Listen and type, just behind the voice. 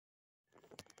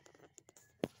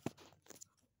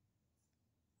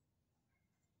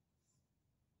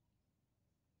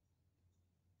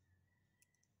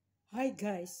Hi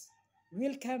guys,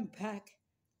 welcome back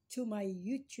to my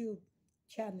YouTube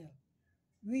channel,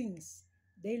 Wings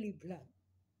Daily Vlog.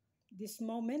 This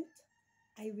moment,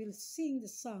 I will sing the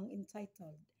song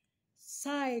entitled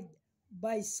Side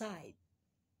by Side.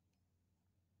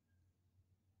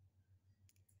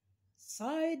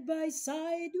 Side by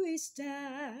side we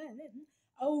stand,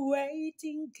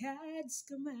 awaiting God's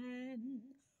command,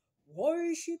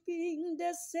 worshipping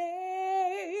the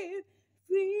saving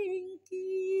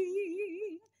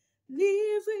King,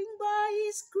 living by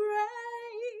His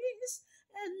grace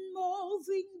and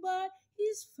moving by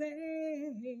His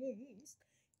face.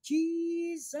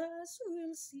 Jesus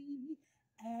will see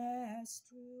us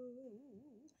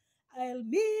through. I'll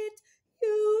meet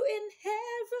you in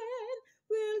heaven,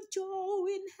 we'll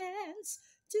join hands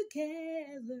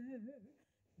together.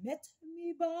 Met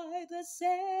me by the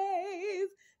Savior's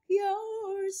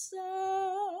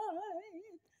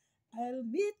side. I'll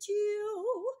meet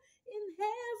you in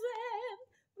heaven,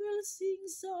 we'll sing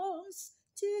songs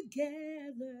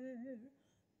together.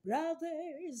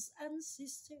 Brothers and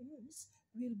sisters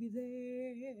will be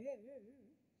there.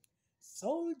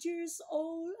 Soldiers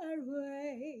all our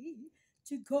way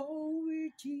to go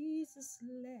where Jesus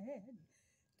led,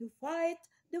 to fight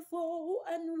the foe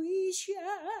and we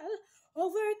shall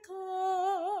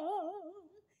overcome.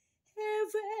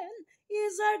 Heaven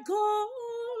is our goal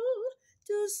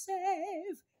to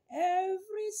save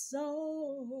every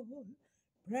soul.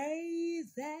 Pray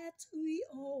that we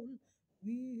all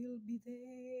will be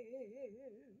there.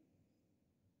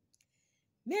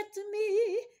 Meet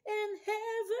me in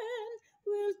heaven,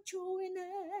 we'll join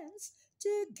hands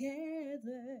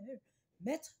together.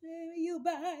 Met you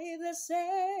by the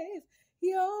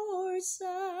Savior's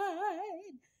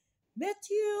side. Met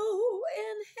you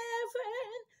in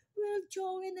heaven, we'll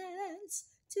join hands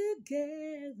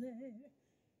together.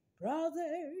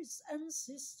 Brothers and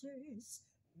sisters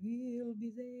will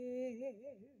be there.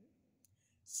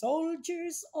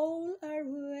 Soldiers all our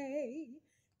way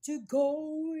to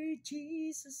go where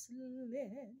Jesus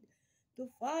led, to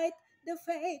fight the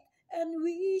faith and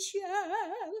we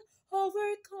shall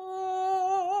overcome.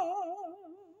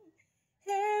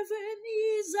 Heaven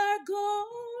is our goal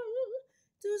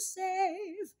to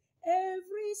save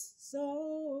every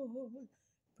soul.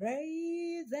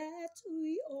 Pray that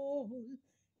we all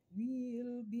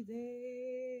will be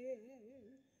there.